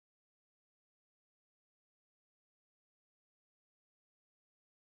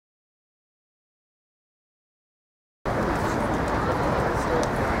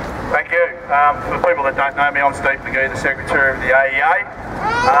For people that don't know me, I'm Steve McGhie, the Secretary of the AEA,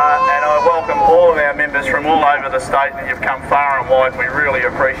 and I welcome all of our members from all over the state, and you've come far and wide. We really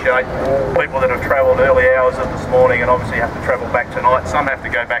appreciate people that have travelled early hours of this morning and obviously have to travel back tonight. Some have to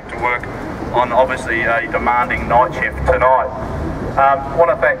go back to work on obviously a demanding night shift tonight. I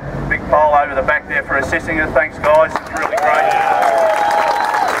want to thank Big Pole over the back there for assisting us. Thanks guys, it's really great.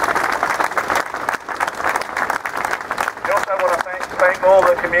 We also want to thank all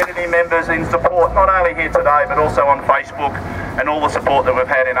the community members in support, not only here today but also on Facebook, and all the support that we've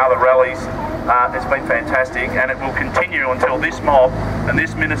had in other rallies. It's been fantastic, and it will continue until this mob and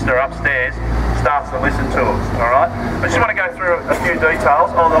this minister upstairs starts to listen to us, alright? I just want to go through a few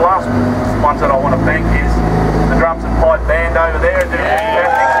details. Oh, the last ones that I want to thank is the drums and pipe band over there, doing a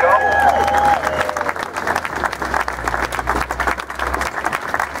fantastic job.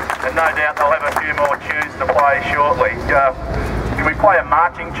 And no doubt they'll have a few more tunes to play shortly. Can we play a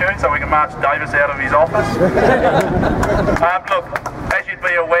marching tune so we can march Davis out of his office? Look, as you'd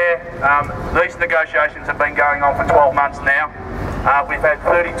be aware, these negotiations have been going on for 12 months now. We've had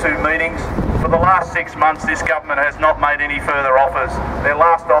 32 meetings. For the last 6 months, this government has not made any further offers. Their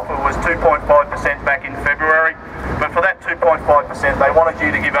last offer was 2.5% back in February, but for that 2.5%, they wanted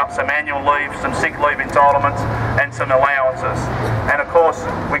you to give up some annual leave, some sick leave entitlements, and some allowances. And of course,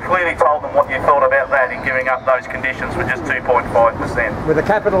 we clearly told them what you thought about that in giving up those conditions for just 2.5%. With a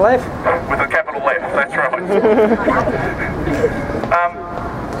capital F? With a capital F, that's right.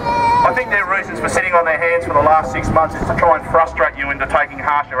 I think their reasons for sitting on their hands for the last 6 months is to try and frustrate you into taking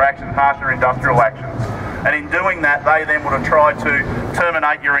harsher action, harsher industrial actions. And in doing that, they then would have tried to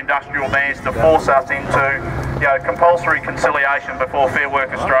terminate your industrial bans to force us into, you know, compulsory conciliation before Fair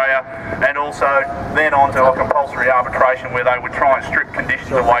Work Australia, and also then onto a compulsory arbitration where they would try and strip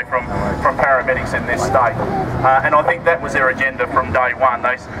conditions away from paramedics in this state. And I think that was their agenda from day one.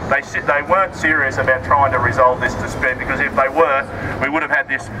 They weren't serious about trying to resolve this dispute, because if they were, we would have had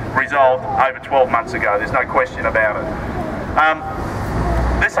this resolved over 12 months ago. There's no question about it.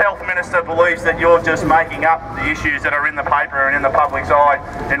 This health minister believes that you're just making up the issues that are in the paper and in the public's eye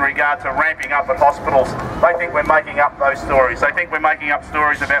in regard to ramping up at hospitals. They think we're making up those stories. They think we're making up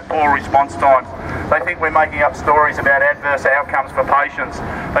stories about poor response times. They think we're making up stories about adverse outcomes for patients.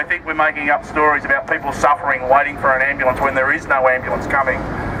 They think we're making up stories about people suffering waiting for an ambulance when there is no ambulance coming.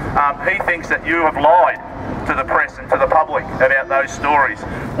 He thinks that you have lied to the press and to the public about those stories.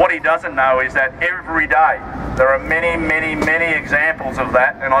 What he doesn't know is that every day there are many, many, many examples of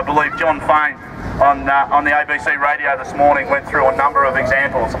that, and I believe John Fain on the ABC radio this morning went through a number of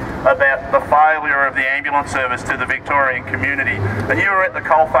examples about the failure of the ambulance service to the Victorian community. And you are at the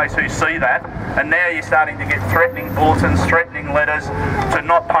coalface who see that, and now you're starting to get threatening bulletins, threatening letters to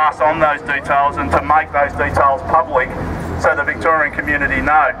not pass on those details and to make those details public, so the Victorian community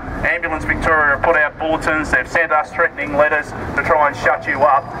know. Ambulance Victoria have put out bulletins, they've sent us threatening letters to try and shut you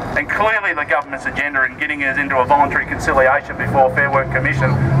up, and clearly the government's agenda in getting us into a voluntary conciliation before Fair Work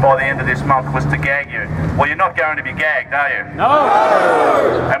Commission by the end of this month was to gag you. Well, you're not going to be gagged, are you?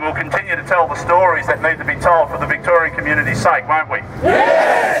 No! And we'll continue to tell the stories that need to be told for the Victorian community's sake, won't we?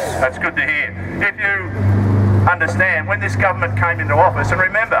 Yes! That's good to hear. If you understand, when this government came into office, and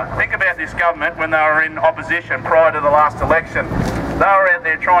remember, think about this government when they were in opposition prior to the last election, they were out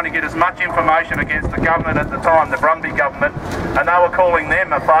there trying to get as much information against the government at the time, the Brumby government, and they were calling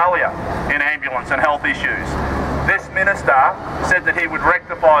them a failure in ambulance and health issues. This minister said that he would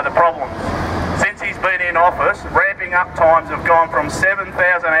rectify the problems. Since he's been in office, ramping up times have gone from 7,000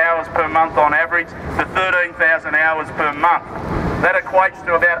 hours per month on average to 13,000 hours per month. That equates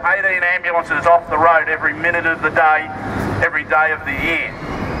to about 18 ambulances off the road every minute of the day, every day of the year.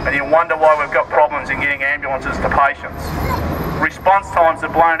 And you wonder why we've got problems in getting ambulances to patients. Response times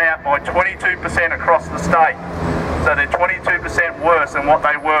have blown out by 22% across the state. So they're 22% worse than what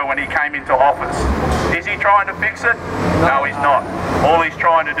they were when he came into office. Is he trying to fix it? No, he's not. All he's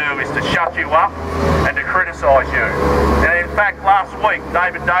trying to do is to shut you up and to criticise you. And in fact, last week,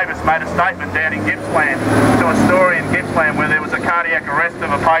 David Davis made a statement down in Gippsland to a story in Gippsland where there was a cardiac arrest of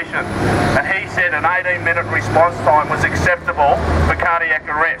a patient, and he said an 18-minute response time was acceptable for cardiac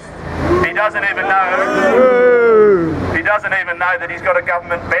arrest. He doesn't even know that he's got a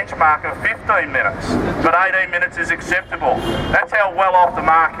government benchmark of 15 minutes, but 18 minutes is acceptable. That's how well off the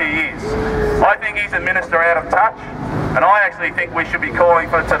mark he is. I think he's a minister out of touch, and I actually think we should be calling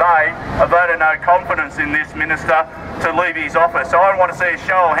for today a vote of no confidence in this minister to leave his office. So I want to see a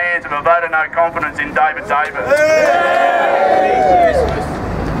show of hands of a vote of no confidence in David Davis.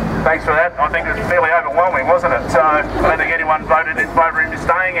 Thanks for that. I think it was fairly overwhelming, wasn't it? So I don't think anyone voted in favour of him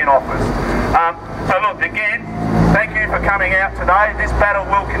staying in office. So look, again, thank you for coming out today. This battle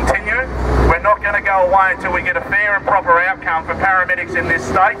will continue. we're not going to go away until we get a fair and proper outcome for paramedics in this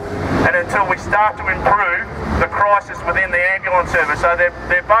state, and until we start to improve the crisis within the ambulance service. So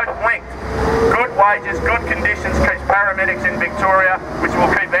they're both linked. Good wages, good conditions keeps paramedics in Victoria, which will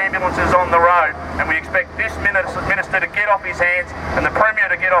keep ambulances on the road. And we expect this minister to get off his hands and the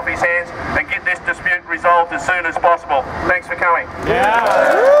Premier to get off his hands and get this dispute resolved as soon as possible. Thanks for coming.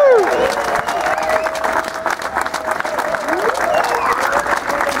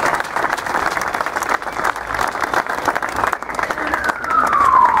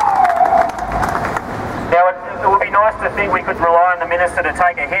 Now, it would be nice to think we could rely on the minister to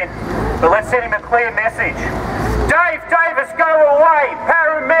take a hit, but let's send him a clear message. Dave Davis, go away!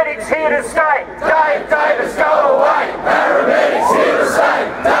 Paramedics here to stay! Dave Davis, go away!